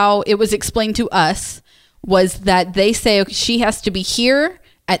works, how it was explained to us, was that they say, okay, she has to be here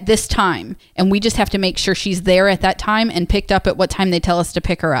at this time, and we just have to make sure she's there at that time and picked up at what time they tell us to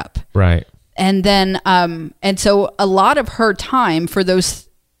pick her up. Right. And then, and so a lot of her time for those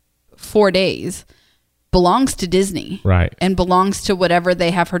 4 days belongs to Disney. Right. And belongs to whatever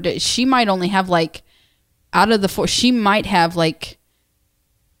they have her do. She might only have like, out of the 4, she might have like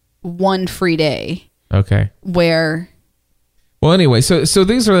 1 free day. Okay. Where. Well, anyway, so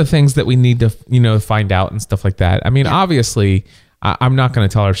these are the things that we need to, you know, find out and stuff like that. I mean, obviously, I'm not going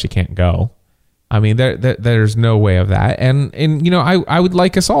to tell her she can't go. I mean, there's no way of that. And you know, I would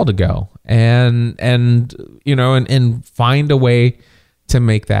like us all to go and you know, and find a way to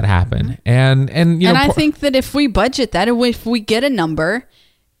make that happen. And you know, and I think that if we budget that, if we get a number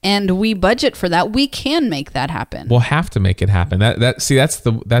and we budget for that, we can make that happen. We'll have to make it happen. That's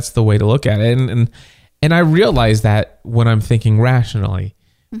the way to look at it. And I realize that when I'm thinking rationally.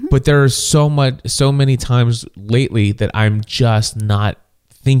 Mm-hmm. But there's so many times lately that I'm just not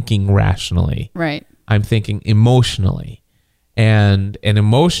thinking rationally. Right. I'm thinking emotionally, and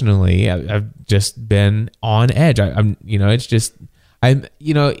emotionally, I've just been on edge. Here's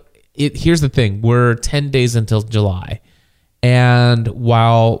the thing: we're 10 days until July, and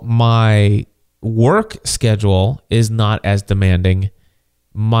while my work schedule is not as demanding,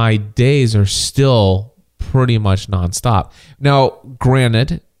 my days are still pretty much nonstop. Now,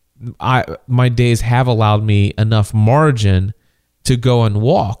 granted, my days have allowed me enough margin to go and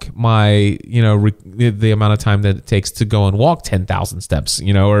walk my, you know, the amount of time that it takes to go and walk 10,000 steps,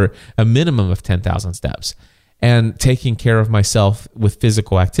 you know, or a minimum of 10,000 steps, and taking care of myself with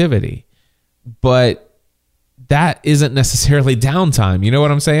physical activity. But that isn't necessarily downtime. You know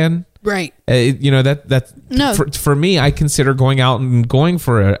what I'm saying? Right. You know, that no. For me, I consider going out and going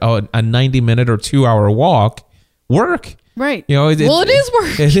for a 90-minute or 2-hour walk work. Right. You know, it is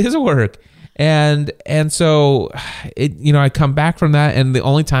work. It is work. And so you know, I come back from that, and the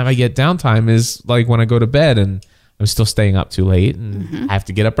only time I get downtime is like when I go to bed and I'm still staying up too late, and I have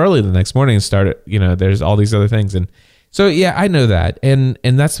to get up early the next morning and start it. You know, there's all these other things. And so, yeah, I know that. And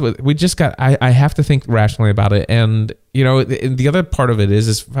that's what we just got. I have to think rationally about it. And, you know, the other part of it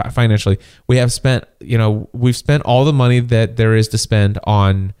is financially, we've spent all the money that there is to spend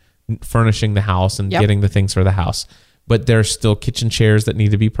on furnishing the house and getting the things for the house. But there's still kitchen chairs that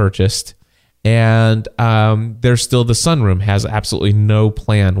need to be purchased. And there's still the sunroom has absolutely no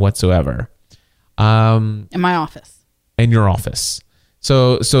plan whatsoever. In my office. In your office.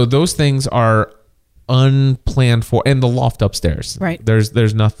 So those things are unplanned for, and the loft upstairs. Right. There's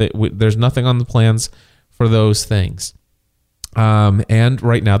nothing on the plans for those things. And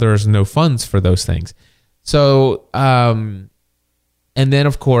right now there is no funds for those things. So, and then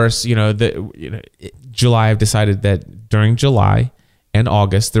of course, July, I've decided that during July and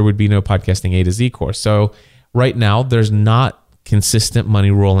August, there would be no podcasting A to Z course. So right now there's not consistent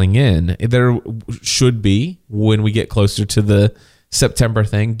money rolling in. There should be when we get closer to the September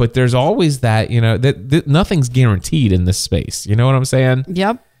thing, but there's always that, that nothing's guaranteed in this space. You know what I'm saying?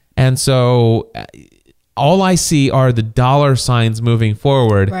 Yep. And so all I see are the dollar signs moving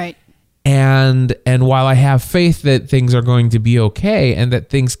forward. Right. And while I have faith that things are going to be okay and that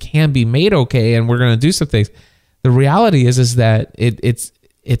things can be made okay and we're going to do some things, the reality is that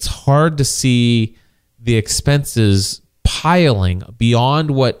it's hard to see the expenses piling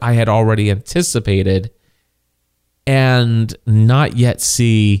beyond what I had already anticipated and not yet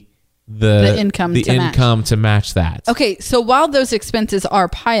see the income to match that. Okay, so while those expenses are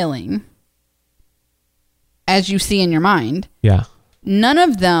piling, as you see in your mind, yeah, none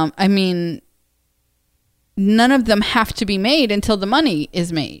of them have to be made until the money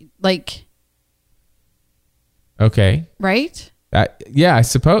is made. Like, okay, right? Yeah, I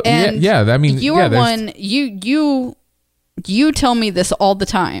suppose. And yeah. I mean, you are one. You tell me this all the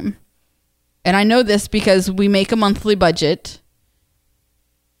time, and I know this because we make a monthly budget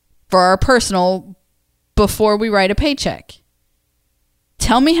for our personal before we write a paycheck.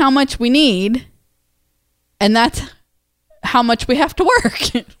 Tell me how much we need, and that's how much we have to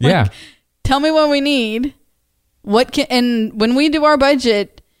work. Yeah. Tell me what we need. And when we do our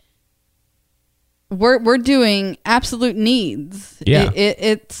budget, we're doing absolute needs. Yeah.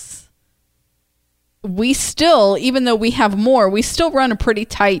 We still, even though we have more, we still run a pretty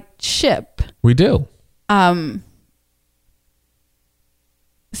tight ship. We do.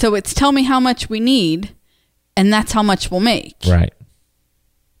 So it's tell me how much we need, and that's how much we'll make. Right.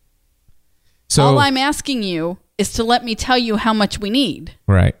 So all I'm asking you is to let me tell you how much we need.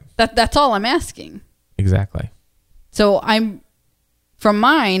 Right. That's all I'm asking. Exactly. So I'm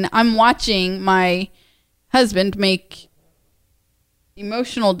watching my husband make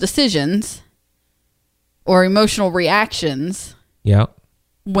emotional decisions or emotional reactions. Yeah.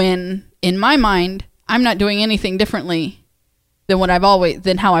 When in my mind, I'm not doing anything differently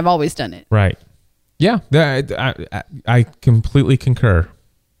than how I've always done it. Right. Yeah. I completely concur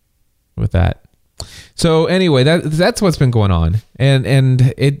with that. So anyway, that's what's been going on, and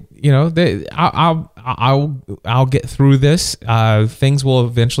it, I'll get through this. Things will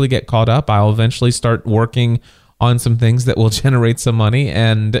eventually get caught up. I'll eventually start working on some things that will generate some money,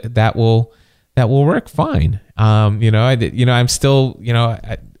 and that will work fine. I'm still,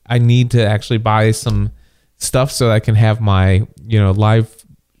 I need to actually buy some stuff so I can have my, live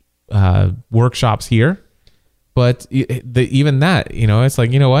workshops here. But even that, it's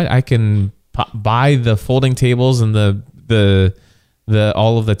like, what, I can buy the folding tables and the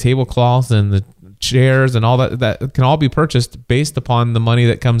all of the tablecloths and the chairs and all that can all be purchased based upon the money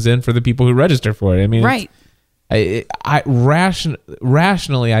that comes in for the people who register for it. I mean, right.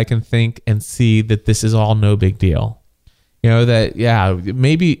 Rationally, I can think and see that this is all no big deal.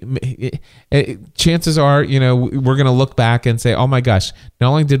 Maybe chances are, we're going to look back and say, oh my gosh,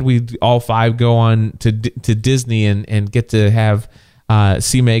 not only did we all five go on to Disney and get to have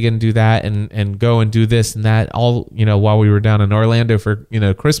see Megan do that and go and do this and that all, while we were down in Orlando for,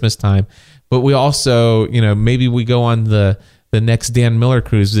 Christmas time, but we also, maybe we go on the next Dan Miller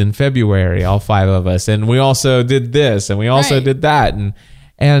cruise in February, all five of us, and we also did this and we also did that and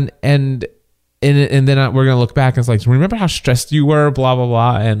then we're gonna look back and it's like, remember how stressed you were, blah blah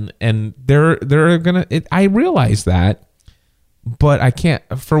blah, and they're gonna. I realize that, but I can't,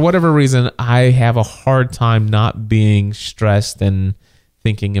 for whatever reason, I have a hard time not being stressed and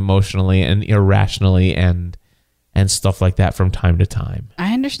thinking emotionally and irrationally and stuff like that from time to time.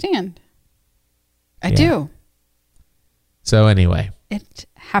 I understand. I do. So anyway, it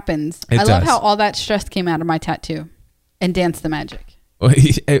happens. I love how all that stress came out of my tattoo and Dance the Magic.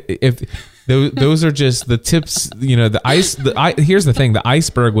 If those are just the tips, the ice. Here's the thing: the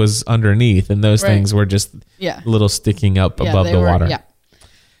iceberg was underneath, and those things were just little sticking up above the water. Yeah.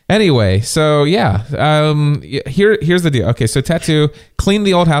 Anyway, so here's the deal. Okay, so tattoo, clean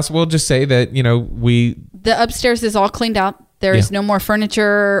the old house. We'll just say that the upstairs is all cleaned out. There is no more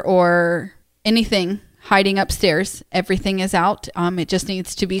furniture or anything hiding upstairs. Everything is out. It just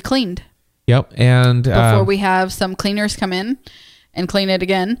needs to be cleaned. Yep, and before we have some cleaners come in and clean it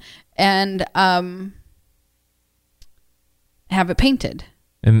again and have it painted.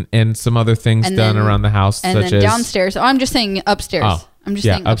 And some other things done around the house, and such then as downstairs. I'm just saying upstairs. Oh, I'm just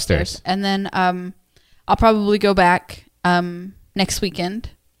saying upstairs. And then I'll probably go back next weekend.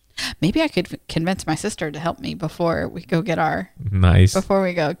 Maybe I could convince my sister to help me before we go get before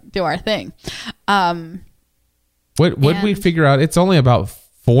we go do our thing. What did we figure out? It's only about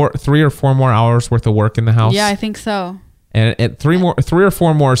 3 or 4 more hours worth of work in the house. Yeah, I think so. And at 3 or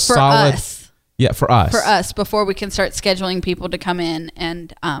 4 more for solid. Us. Yeah, for us. For us, before we can start scheduling people to come in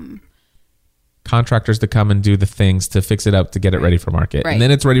and contractors to come and do the things to fix it up to get it ready for market. Right. And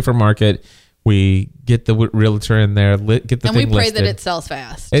then it's ready for market. We get the realtor in there, get the thing listed. And we pray that it sells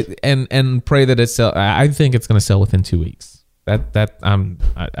fast. And pray that it sells. I think it's going to sell within 2 weeks. That's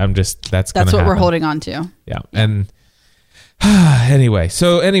what we're holding on to. Yeah. And anyway,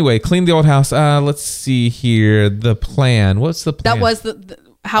 clean the old house. Let's see here. The plan. What's the plan? That was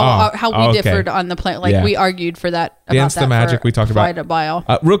how we differed on the plan. Like we argued for that. Dance the Magic. We talked about quite a while.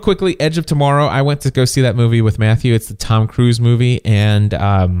 Real quickly, Edge of Tomorrow. I went to go see that movie with Matthew. It's the Tom Cruise movie,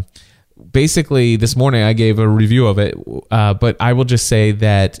 and basically this morning I gave a review of it. But I will just say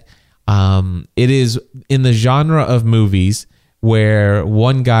that it is in the genre of movies where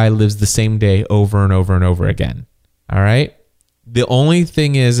one guy lives the same day over and over and over again. All right. The only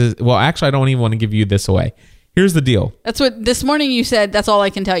thing is well, actually, I don't even want to give you this away. Here's the deal. That's what this morning you said. That's all I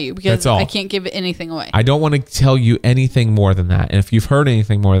can tell you because I can't give anything away. I don't want to tell you anything more than that. And if you've heard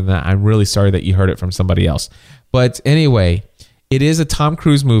anything more than that, I'm really sorry that you heard it from somebody else. But anyway, it is a Tom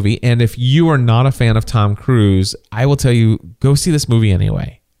Cruise movie. And if you are not a fan of Tom Cruise, I will tell you, go see this movie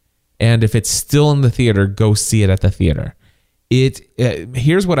anyway. And if it's still in the theater, go see it at the theater.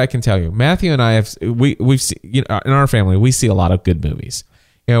 Here's what I can tell you. Matthew and I we've seen, in our family, we see a lot of good movies.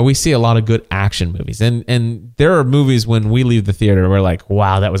 We see a lot of good action movies. And there are movies when we leave the theater, we're like,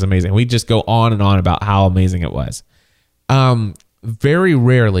 wow, that was amazing. We just go on and on about how amazing it was. Very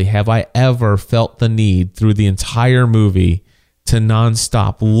rarely have I ever felt the need through the entire movie to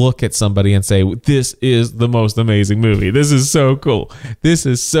nonstop look at somebody and say, this is the most amazing movie. This is so cool. This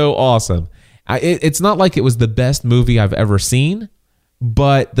is so awesome. It's not like it was the best movie I've ever seen,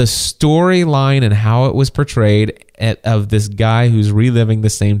 but the storyline and how it was portrayed of this guy who's reliving the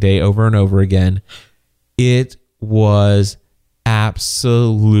same day over and over again, it was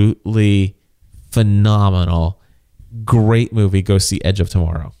absolutely phenomenal. Great movie. Go see Edge of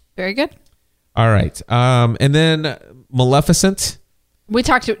Tomorrow. Very good. All right. And then Maleficent. We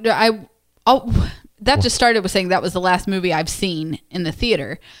talked to that just started with saying that was the last movie I've seen in the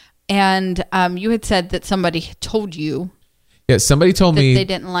theater. And you had said that somebody told you. Yeah, somebody told me they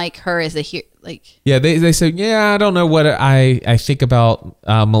didn't like her as a hero. Yeah, they said, I don't know what I think about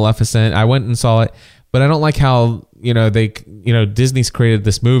Maleficent. I went and saw it, but I don't like how Disney's created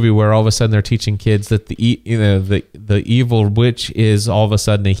this movie where all of a sudden they're teaching kids that the evil witch is all of a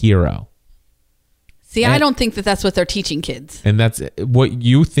sudden a hero. See, I don't think that that's what they're teaching kids. And that's what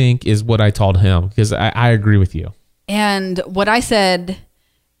you think is what I told him, because I agree with you. And what I said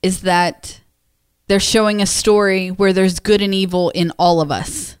is that they're showing a story where there's good and evil in all of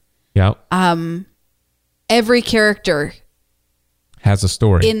us. Yeah. Every character has a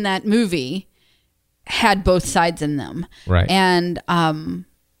story in that movie had both sides in them. Right. And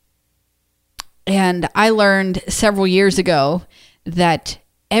I learned several years ago that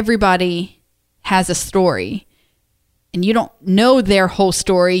everybody has a story, and you don't know their whole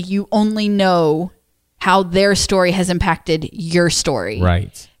story. You only know how their story has impacted your story.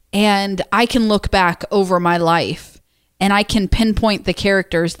 Right. And I can look back over my life and I can pinpoint the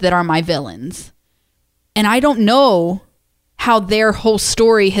characters that are my villains. And I don't know how their whole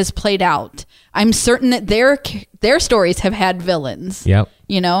story has played out. I'm certain that their stories have had villains. Yep.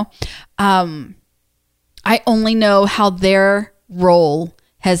 I only know how their role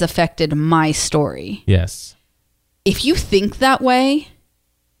has affected my story. Yes. If you think that way,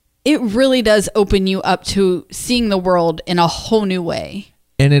 it really does open you up to seeing the world in a whole new way.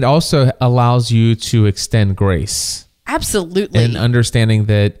 And it also allows you to extend grace. Absolutely. And understanding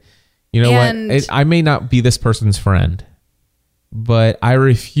that, I may not be this person's friend, but I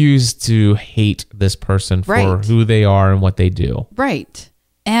refuse to hate this person for who they are and what they do. Right.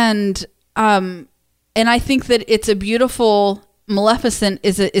 And I think that it's a beautiful, Maleficent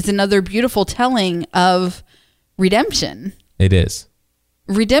is another beautiful telling of redemption. It is.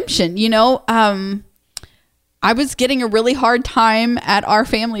 Redemption. I was getting a really hard time at our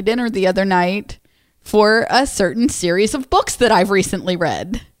family dinner the other night for a certain series of books that I've recently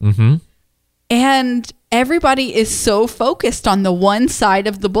read. Mm-hmm. And everybody is so focused on the one side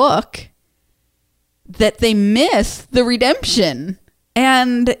of the book that they miss the redemption.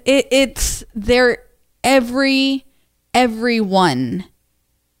 And it's there. Everyone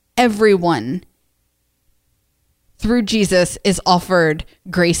through Jesus is offered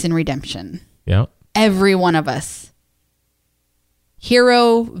grace and redemption. Yeah. Every one of us.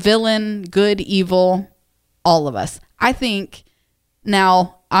 Hero, villain, good, evil, all of us. I think,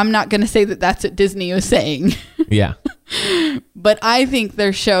 now, I'm not going to say that that's what Disney was saying. Yeah. But I think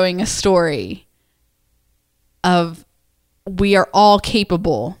they're showing a story of we are all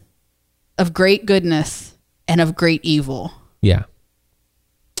capable of great goodness and of great evil. Yeah.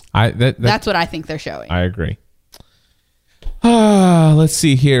 That's what I think they're showing. I agree. Let's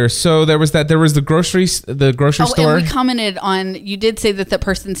see here. So there was the grocery store. And we commented on, you did say that the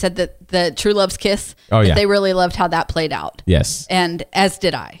person said that the True Love's Kiss, that they really loved how that played out. Yes. And as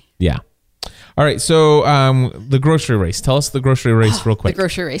did I. Yeah. All right. So the grocery race. Tell us the grocery race real quick. The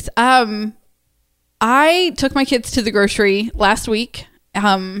grocery race. I took my kids to the grocery last week.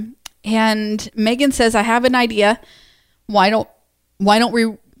 And Megan says, I have an idea. Why don't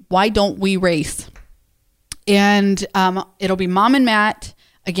we race? And it'll be Mom and Matt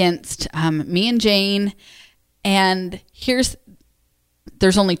against me and Jane. And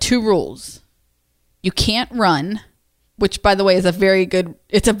there's only 2 rules. You can't run, which by the way is a very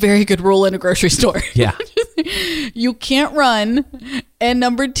good rule in a grocery store. Yeah. You can't run. And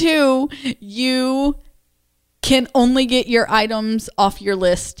number 2, you can only get your items off your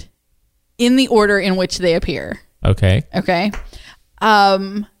list in the order in which they appear. Okay.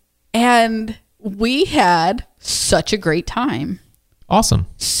 And we had such a great time. Awesome.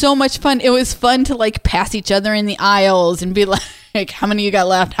 So much fun. It was fun to like pass each other in the aisles and be like, how many you got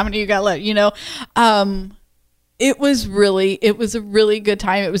left? How many you got left? You know, it was a really good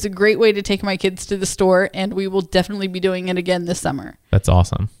time. It was a great way to take my kids to the store, and we will definitely be doing it again this summer. That's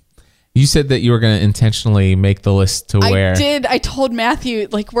awesome. You said that you were going to intentionally make the list to where. I did. I told Matthew,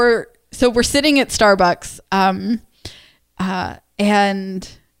 like we're sitting at Starbucks, and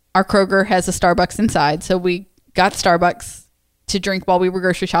our Kroger has a Starbucks inside. So we got Starbucks to drink while we were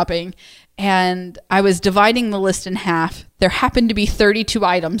grocery shopping. And I was dividing the list in half. There happened to be 32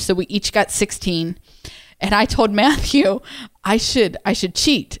 items. So we each got 16. And I told Matthew, I should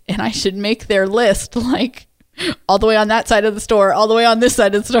cheat and I should make their list like all the way on that side of the store, all the way on this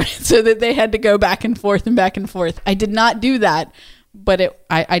side of the store, so that they had to go back and forth and back and forth. I did not do that. But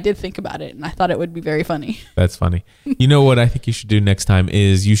I did think about it, and I thought it would be very funny. That's funny. You know what I think you should do next time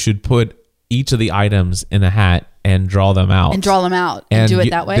is you should put each of the items in a hat and draw them out. And do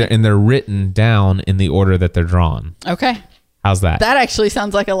it that way? And they're written down in the order that they're drawn. Okay. How's that? That actually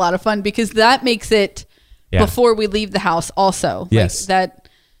sounds like a lot of fun, because that makes it before we leave the house also. Yes. Like that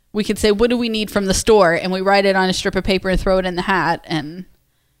we could say, what do we need from the store? And we write it on a strip of paper and throw it in the hat. And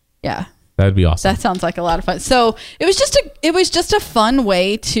yeah. That'd be awesome. That sounds like a lot of fun. So it was just a fun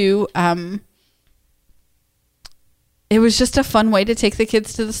way to take the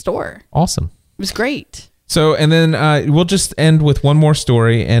kids to the store. Awesome. It was great. So, and then we'll just end with one more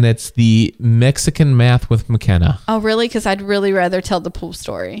story, and it's the Mexican math with McKenna. Oh, really? Because I'd really rather tell the pool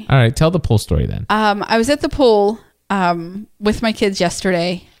story. All right, tell the pool story then. I was at the pool with my kids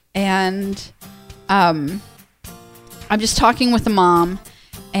yesterday, and I'm just talking with the mom.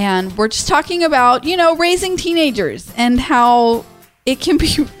 And we're just talking about, raising teenagers and how it can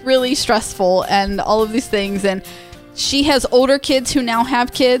be really stressful and all of these things. And she has older kids who now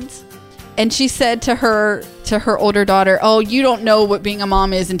have kids. And she said to her older daughter, oh, you don't know what being a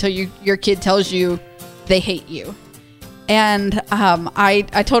mom is until your kid tells you they hate you. And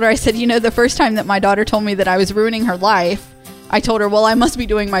I told her, I said, the first time that my daughter told me that I was ruining her life, I told her, well, I must be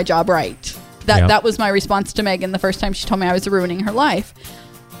doing my job right. That was my response to Megan the first time she told me I was ruining her life.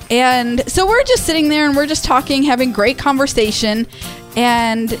 And so we're just sitting there and we're just talking, having great conversation.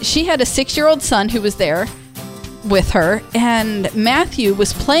 And she had a 6-year-old son who was there with her. And Matthew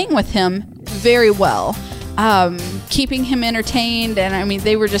was playing with him very well, keeping him entertained. And I mean,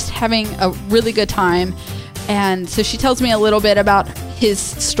 they were just having a really good time. And so she tells me a little bit about his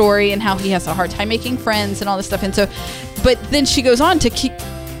story and how he has a hard time making friends and all this stuff. And so, but then she goes on to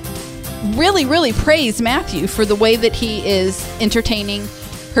really, really praise Matthew for the way that he is entertaining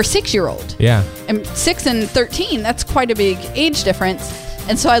her 6-year-old. Yeah. And 6 and 13, that's quite a big age difference.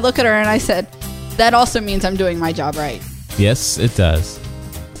 And so I look at her and I said, that also means I'm doing my job right. Yes, it does.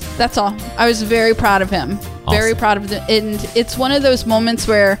 That's all. I was very proud of him. Awesome. Very proud of him. And it's one of those moments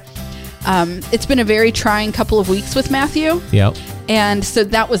where it's been a very trying couple of weeks with Matthew. Yep. And so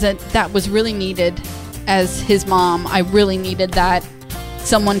that was really needed as his mom. I really needed that.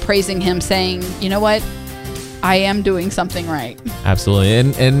 Someone praising him, saying, you know what? I am doing something right. Absolutely.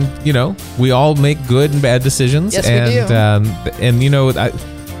 And we all make good and bad decisions. Yes, we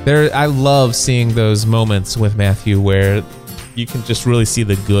do. I love seeing those moments with Matthew where you can just really see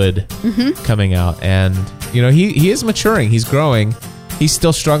the good coming out. And, he is maturing. He's growing. He's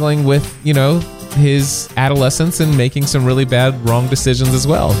still struggling with, his adolescence and making some really bad, wrong decisions as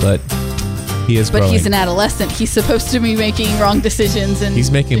well. But he is He's an adolescent. He's supposed to be making wrong decisions. And he's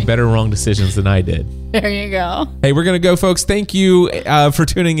making better wrong decisions than I did. There you go. Hey, we're going to go, folks. Thank you for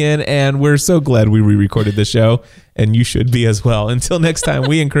tuning in, and we're so glad we re-recorded the show, and you should be as well. Until next time,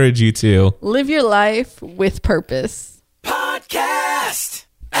 we encourage you to live your life with purpose. Podcast.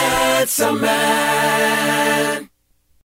 Answer Man.